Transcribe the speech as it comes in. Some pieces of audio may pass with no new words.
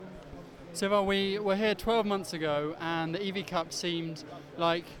So we were here 12 months ago, and the EV Cup seemed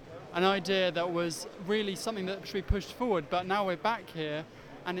like an idea that was really something that should be pushed forward. But now we're back here,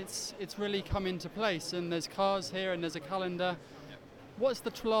 and it's really come into place. And there's cars here, and there's a calendar. What's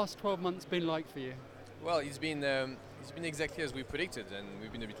the last 12 months been like for you? Well, it's been exactly as we predicted, and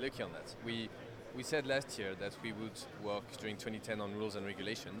we've been a bit lucky on that. We said last year that we would work during 2010 on rules and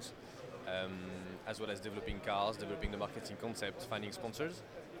regulations, as well as developing cars, developing the marketing concept, finding sponsors,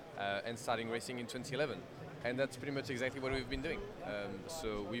 and starting racing in 2011. And that's pretty much exactly what we've been doing.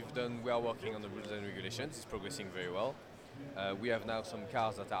 We are working on the rules and regulations. It's progressing very well. We have now some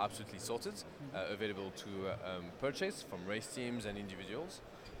cars that are absolutely sorted, available to purchase from race teams and individuals.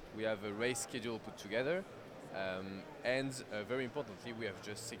 We have a race schedule put together, and very importantly, we have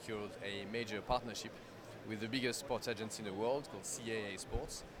just secured a major partnership with the biggest sports agency in the world called CAA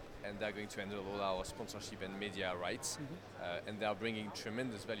Sports, and they're going to handle all our sponsorship and media rights, and they are bringing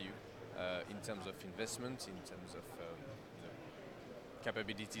tremendous value in terms of investment, in terms of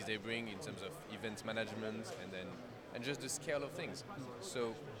capabilities they bring, in terms of event management, and just the scale of things.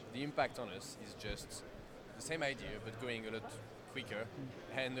 So the impact on us is just the same idea, but going a lot quicker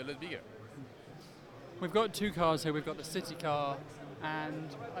and a lot bigger. We've got two cars here. We've got the city car,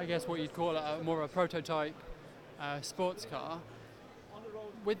 and I guess what you'd call more a prototype sports car.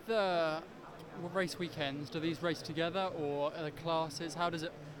 With the race weekends, do these race together, or are the classes? How does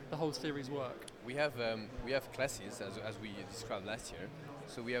the whole series work? We have classes as we described last year.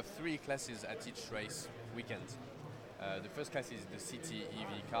 So we have 3 classes at each race weekend. The first class is the City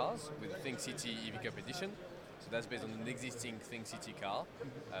EV cars with the Think City EV Cup edition. So that's based on an existing Think City car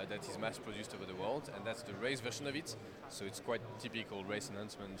that is mass produced over the world, and that's the race version of it. So it's quite typical race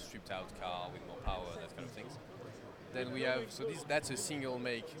enhancement, stripped out car with more power, that kind of things. Then we have, that's a single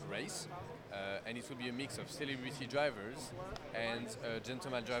make race, and it will be a mix of celebrity drivers and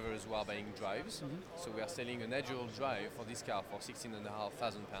gentleman drivers who are buying drives. So we are selling an agile drive for this car for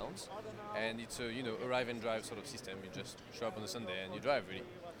 £16,500, and it's a arrive and drive sort of system. You just show up on a Sunday and you drive really,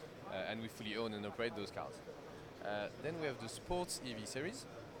 and we fully own and operate those cars. Then we have the Sports EV series,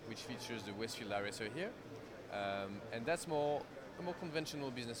 which features the Westfield RSR here, and that's a more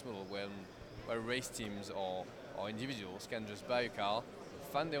conventional business model where race teams or individuals can just buy a car,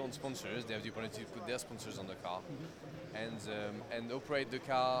 find their own sponsors. They have the opportunity to put their sponsors on the car, and operate the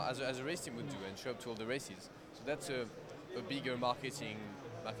car as a race team would do, and show up to all the races. So that's a bigger marketing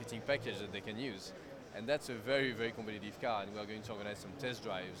package that they can use, and that's a very, very competitive car. And we are going to organize some test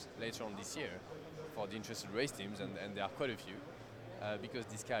drives later on this year for the interested race teams, and there are quite a few, because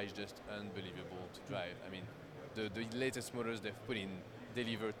this car is just unbelievable to drive. I mean, the latest motors they've put in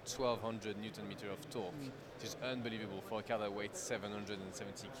deliver 1200 Newton meter of torque, which is unbelievable for a car that weighs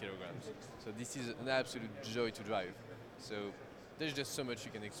 770 kilograms. So this is an absolute joy to drive. So there's just so much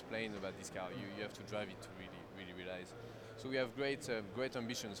you can explain about this car. You have to drive it to really realize. So we have great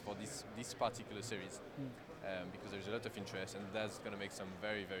ambitions for this particular series, because there's a lot of interest, and that's going to make some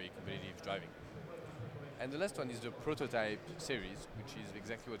very, very competitive driving. And the last one is the prototype series, which is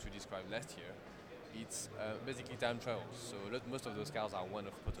exactly what we described last year. It's basically time trials. So most of those cars are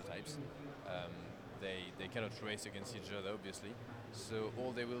one-off prototypes. They cannot race against each other, obviously. So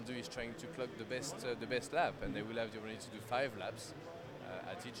all they will do is trying to clock the best lap, and they will have the opportunity to do 5 laps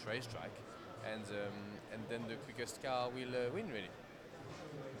at each racetrack, and then the quickest car will win, really.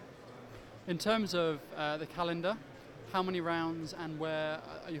 In terms of the calendar, how many rounds and where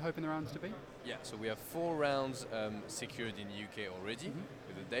are you hoping the rounds to be? Yeah, so we have 4 rounds secured in UK already,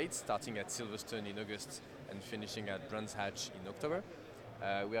 with the dates starting at Silverstone in August and finishing at Brands Hatch in October.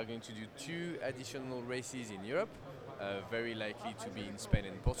 We are going to do 2 additional races in Europe, very likely to be in Spain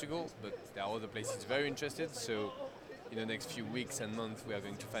and Portugal, but there are other places very interested, so in the next few weeks and months we are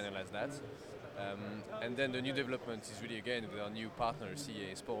going to finalize that. And then the new development is really, again, with our new partner,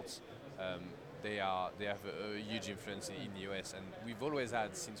 CAA Sports. They have a huge influence in the US, and we've always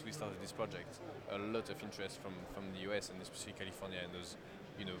had, since we started this project, a lot of interest from the US, and especially California and those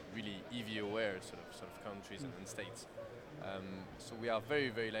really EV aware sort of countries and states. So we are very,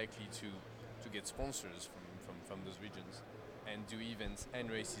 very likely to get sponsors from those regions and do events and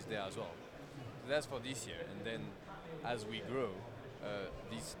races there as well. So that's for this year, and then as we grow,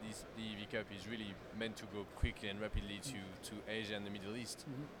 the EV Cup is really meant to go quickly and rapidly to Asia and the Middle East,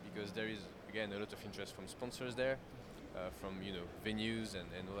 because there is, again, a lot of interest from sponsors there, from venues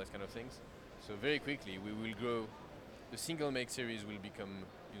and all that kind of things. So very quickly we will grow. The single make series will become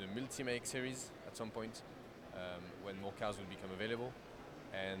multi-make series at some point, when more cars will become available,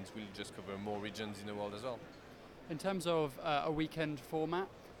 and we'll just cover more regions in the world as well. In terms of a weekend format,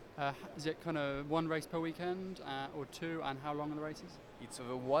 is it kind of 1 race per weekend or 2, and how long are the races? It's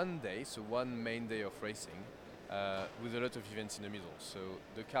over one day, so one main day of racing, with a lot of events in the middle. So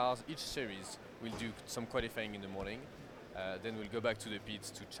the cars, each series will do some qualifying in the morning, then we'll go back to the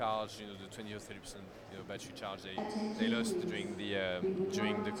pits to charge, the 20 or 30% battery charge they lost during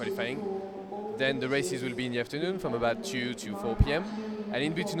the qualifying. Then the races will be in the afternoon from about 2 to 4 p.m. And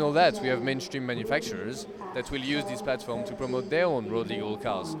in between all that, we have mainstream manufacturers that will use this platform to promote their own road legal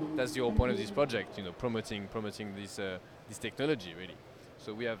cars. That's the whole point of this project, promoting this technology really.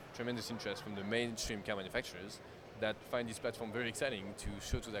 So we have tremendous interest from the mainstream car manufacturers that find this platform very exciting to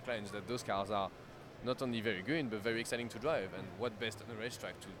show to their clients that those cars are not only very good but very exciting to drive, and what best on a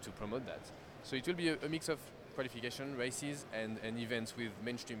racetrack to promote that. So it will be a mix of qualification, races and events with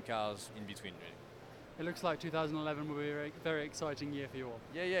mainstream cars in between really. It looks like 2011 will be a very, very exciting year for you all.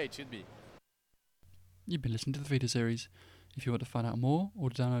 Yeah, it should be. You've been listening to the Feeder Series. If you want to find out more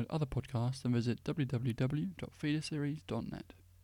or to download other podcasts, then visit www.feederseries.net.